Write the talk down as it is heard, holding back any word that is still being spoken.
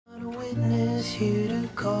witness you to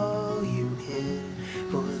call you in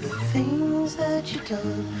for the things that you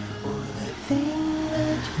done or the thing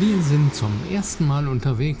that you... Wir sind zum ersten Mal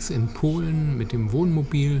unterwegs in Polen mit dem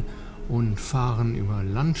Wohnmobil und fahren über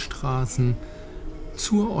Landstraßen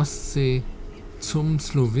zur Ostsee, zum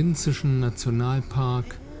slowenischen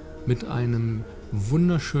Nationalpark mit einem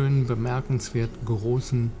wunderschönen, bemerkenswert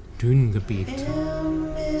großen Dünengebiet.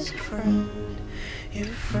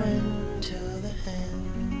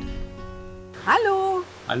 Hallo!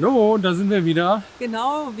 Hallo, da sind wir wieder.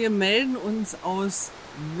 Genau, wir melden uns aus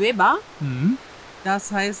Leba.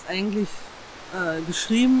 Das heißt eigentlich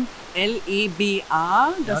geschrieben L-E-B-A.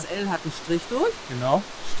 Das L hat einen Strich durch. Genau.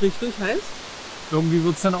 Strich durch heißt? Irgendwie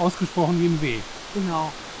wird es dann ausgesprochen wie ein W.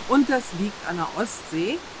 Genau. Und das liegt an der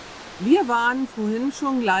Ostsee. Wir waren vorhin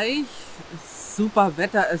schon gleich. Super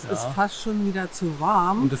Wetter, es ist fast schon wieder zu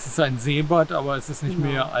warm. Und es ist ein Seebad, aber es ist nicht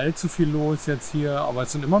mehr allzu viel los jetzt hier. Aber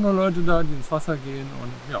es sind immer noch Leute da, die ins Wasser gehen.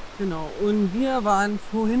 Und, ja. Genau, und wir waren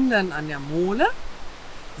vorhin dann an der Mole.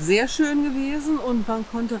 Sehr schön gewesen und man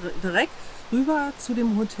konnte direkt rüber zu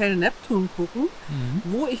dem Hotel Neptun gucken,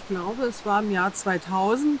 wo ich glaube, es war im Jahr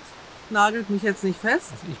 2000. Nagelt mich jetzt nicht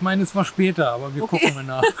fest. Also ich meine, es war später, aber wir gucken mal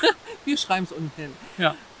nach. Wir schreiben es unten hin.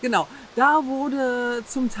 Ja. Genau, da wurde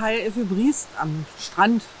zum Teil Effe Briest am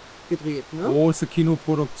Strand gedreht. Ne? Große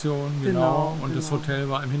Kinoproduktion, genau. Und genau. Das Hotel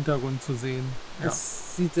war im Hintergrund zu sehen. Ja.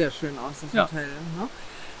 Es sieht sehr schön aus, das Hotel. Ne?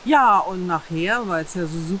 Ja, und nachher, weil es ja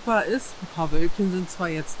so super ist, ein paar Wölkchen sind zwar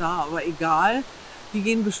jetzt da, aber egal, die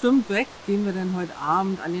gehen bestimmt weg, gehen wir dann heute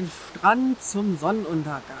Abend an den Strand zum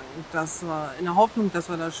Sonnenuntergang. Das war in der Hoffnung, dass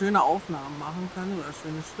wir da schöne Aufnahmen machen können oder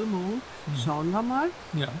schöne Stimmung. Schauen wir mal.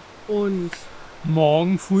 Ja. Und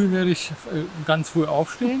morgen früh werde ich ganz früh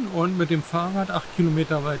aufstehen und mit dem Fahrrad 8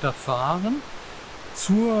 Kilometer weiter fahren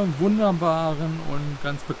zur wunderbaren und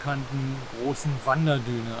ganz bekannten großen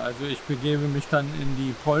Wanderdüne. Also ich begebe mich dann in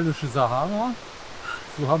die polnische Sahara,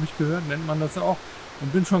 so habe ich gehört, nennt man das auch.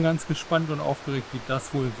 Und bin schon ganz gespannt und aufgeregt, wie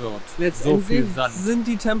das wohl wird. Letztendlich so viel Sand. Sind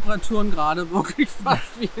die Temperaturen gerade wirklich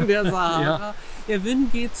fast wie in der Sahara. Der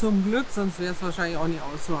Wind geht zum Glück, sonst wäre es wahrscheinlich auch nicht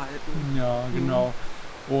auszuhalten. Ja, genau.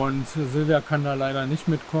 Und Silvia kann da leider nicht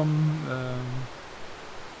mitkommen.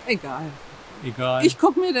 Egal. Ich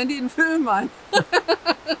gucke mir dann den Film an.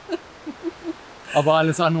 Aber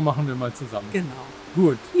alles andere machen wir mal zusammen. Genau.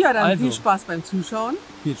 Gut. Ja, dann viel Spaß beim Zuschauen.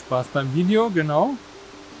 Viel Spaß beim Video, genau.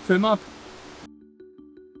 Film ab.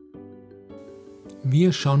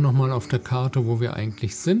 Wir schauen nochmal auf der Karte, wo wir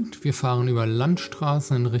eigentlich sind. Wir fahren über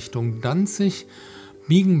Landstraßen in Richtung Danzig,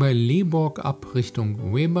 biegen bei Leba ab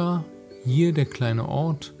Richtung Leba. Hier der kleine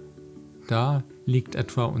Ort. Da liegt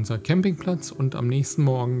etwa unser Campingplatz und am nächsten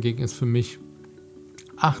Morgen ging es für mich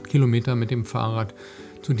 8 Kilometer mit dem Fahrrad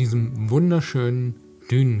zu diesem wunderschönen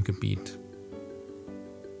Dünengebiet.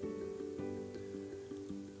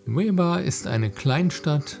 Leba ist eine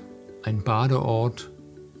Kleinstadt, ein Badeort.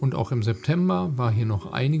 Und auch im September war hier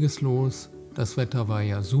noch einiges los. Das Wetter war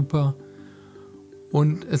ja super.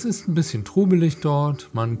 Und es ist ein bisschen trubelig dort.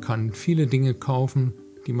 Man kann viele Dinge kaufen,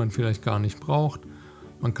 die man vielleicht gar nicht braucht.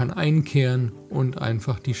 Man kann einkehren und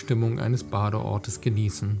einfach die Stimmung eines Badeortes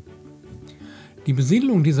genießen. Die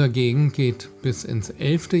Besiedlung dieser Gegend geht bis ins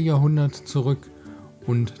 11. Jahrhundert zurück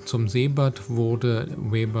und zum Seebad wurde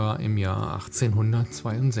Leba im Jahr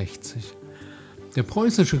 1862. Der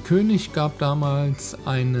preußische König gab damals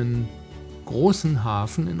einen großen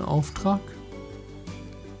Hafen in Auftrag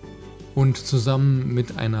und zusammen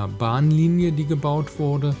mit einer Bahnlinie, die gebaut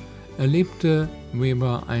wurde, erlebte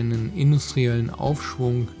Leba einen industriellen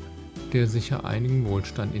Aufschwung, der sicher einigen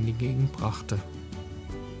Wohlstand in die Gegend brachte.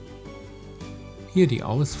 Hier die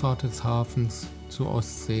Ausfahrt des Hafens zur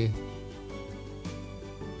Ostsee,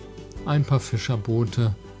 ein paar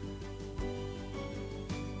Fischerboote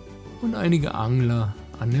und einige Angler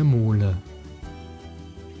an der Mole.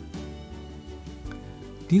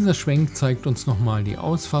 Dieser Schwenk zeigt uns nochmal die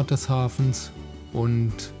Ausfahrt des Hafens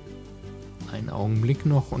und einen Augenblick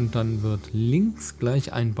noch und dann wird links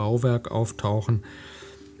gleich ein Bauwerk auftauchen,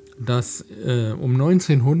 das um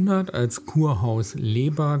 1900 als Kurhaus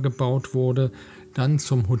Leba gebaut wurde, dann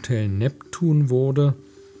zum Hotel Neptun wurde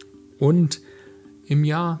und im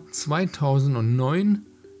Jahr 2009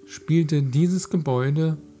 spielte dieses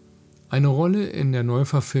Gebäude eine Rolle in der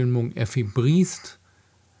Neuverfilmung Effe Briest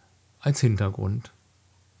als Hintergrund.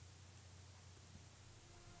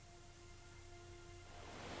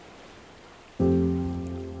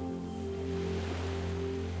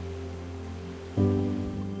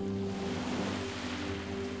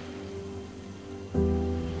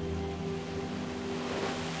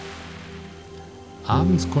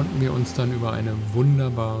 Abends konnten wir uns dann über eine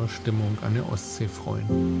wunderbare Stimmung an der Ostsee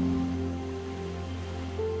freuen.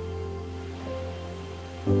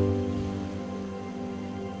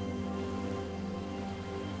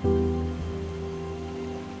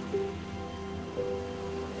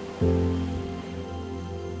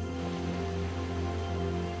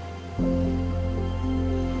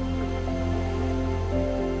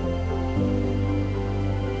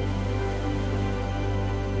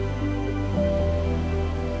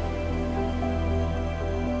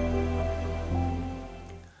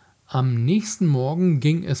 Am nächsten Morgen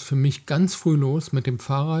ging es für mich ganz früh los mit dem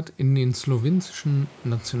Fahrrad in den slowenischen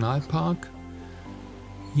Nationalpark.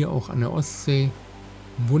 Hier auch an der Ostsee.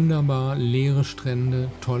 Wunderbar, leere Strände,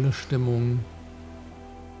 tolle Stimmung.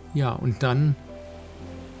 Ja, und dann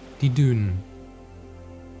die Dünen.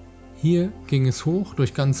 Hier ging es hoch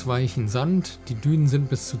durch ganz weichen Sand. Die Dünen sind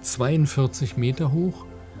bis zu 42 Meter hoch.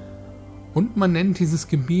 Und man nennt dieses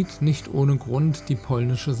Gebiet nicht ohne Grund die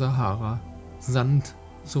polnische Sahara. Sand,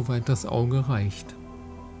 soweit das Auge reicht.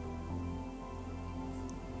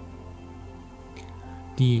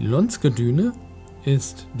 Die Lonske-Düne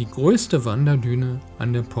ist die größte Wanderdüne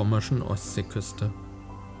an der pommerschen Ostseeküste.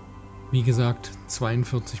 Wie gesagt,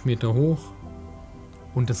 42 Meter hoch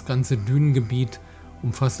und das ganze Dünengebiet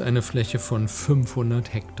umfasst eine Fläche von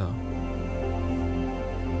 500 Hektar.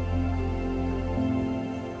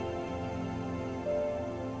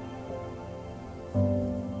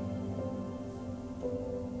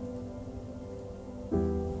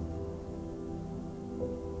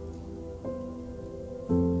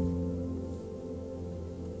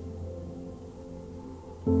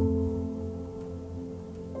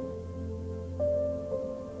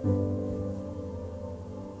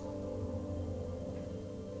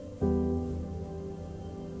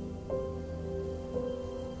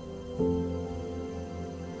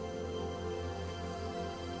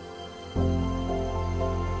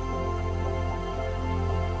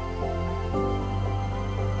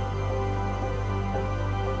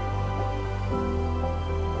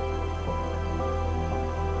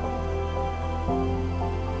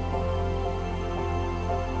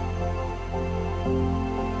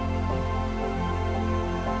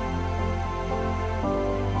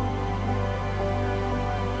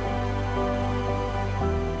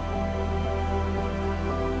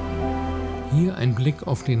 Hier ein Blick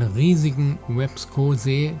auf den riesigen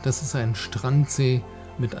Websko-See. Das ist ein Strandsee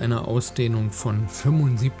mit einer Ausdehnung von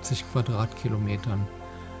 75 Quadratkilometern.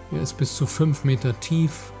 Er ist bis zu 5 Meter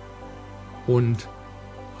tief und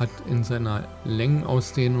hat in seiner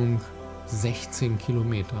Längenausdehnung 16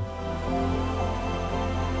 Kilometer.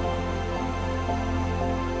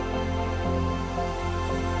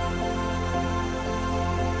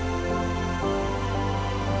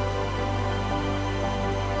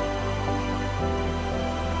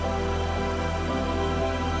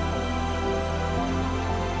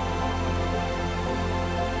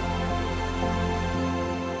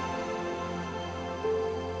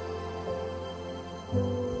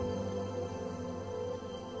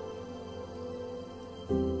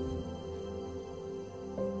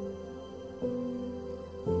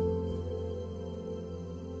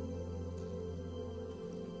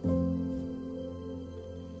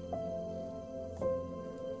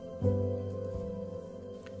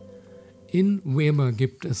 In Leba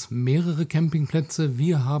gibt es mehrere Campingplätze.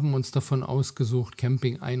 Wir haben uns davon ausgesucht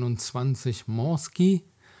Camping 21 Morski.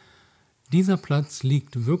 Dieser Platz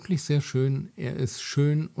liegt wirklich sehr schön. Er ist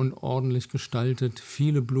schön und ordentlich gestaltet.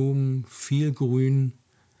 Viele Blumen, viel Grün.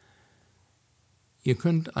 Ihr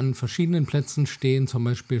könnt an verschiedenen Plätzen stehen, zum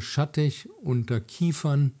Beispiel schattig unter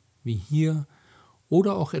Kiefern wie hier.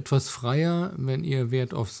 Oder auch etwas freier, wenn ihr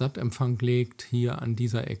Wert auf Sattempfang legt, hier an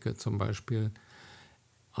dieser Ecke zum Beispiel.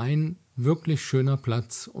 Ein wirklich schöner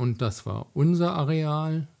Platz und das war unser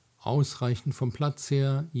Areal, ausreichend vom Platz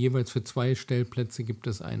her. Jeweils für 2 Stellplätze gibt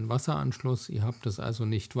es einen Wasseranschluss, ihr habt es also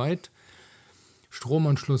nicht weit.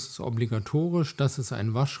 Stromanschluss ist obligatorisch, das ist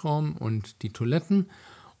ein Waschraum und die Toiletten.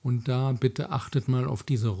 Und da bitte achtet mal auf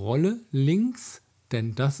diese Rolle links,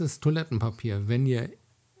 denn das ist Toilettenpapier. Wenn ihr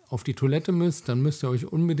auf die Toilette müsst, dann müsst ihr euch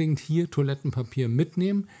unbedingt hier Toilettenpapier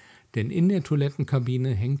mitnehmen, denn in der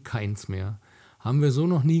Toilettenkabine hängt keins mehr. Haben wir so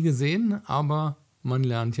noch nie gesehen, aber man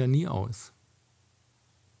lernt ja nie aus.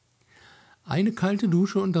 Eine kalte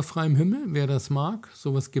Dusche unter freiem Himmel, wer das mag,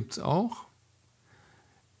 sowas gibt es auch.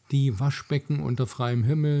 Die Waschbecken unter freiem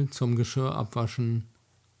Himmel zum Geschirr abwaschen,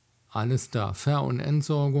 alles da. Ver- und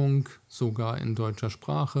Entsorgung, sogar in deutscher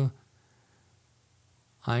Sprache.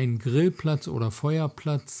 Ein Grillplatz oder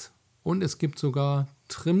Feuerplatz und es gibt sogar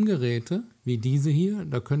Trimmgeräte wie diese hier.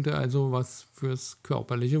 Da könnt ihr also was fürs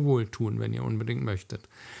körperliche Wohl tun, wenn ihr unbedingt möchtet.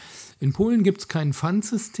 In Polen gibt es kein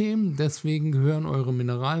Pfandsystem, deswegen gehören eure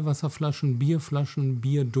Mineralwasserflaschen, Bierflaschen,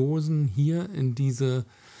 Bierdosen hier in diese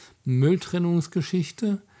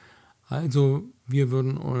Mülltrennungsgeschichte. Also wir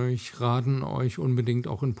würden euch raten, euch unbedingt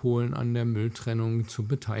auch in Polen an der Mülltrennung zu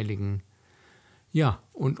beteiligen. Ja,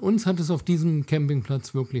 und uns hat es auf diesem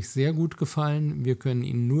Campingplatz wirklich sehr gut gefallen. Wir können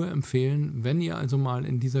ihn nur empfehlen, wenn ihr also mal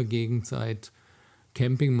in dieser Gegend seid,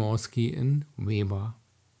 Camping Morski in Leba.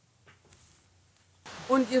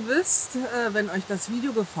 Und ihr wisst, wenn euch das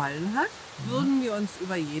Video gefallen hat, würden wir uns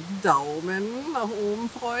über jeden Daumen nach oben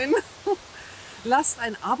freuen. Lasst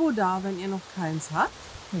ein Abo da, wenn ihr noch keins habt.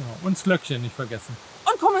 Ja, und das Glöckchen nicht vergessen.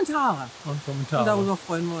 Und Kommentare. Und Kommentare. Und darüber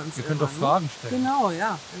freuen wir uns. Ihr könnt doch Fragen stellen. Genau,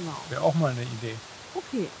 ja, genau. Wäre auch mal eine Idee.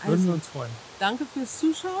 Okay, Würden wir also uns freuen. danke fürs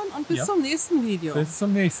Zuschauen und bis Ja. zum nächsten Video. Bis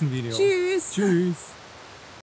zum nächsten Video. Tschüss. Tschüss.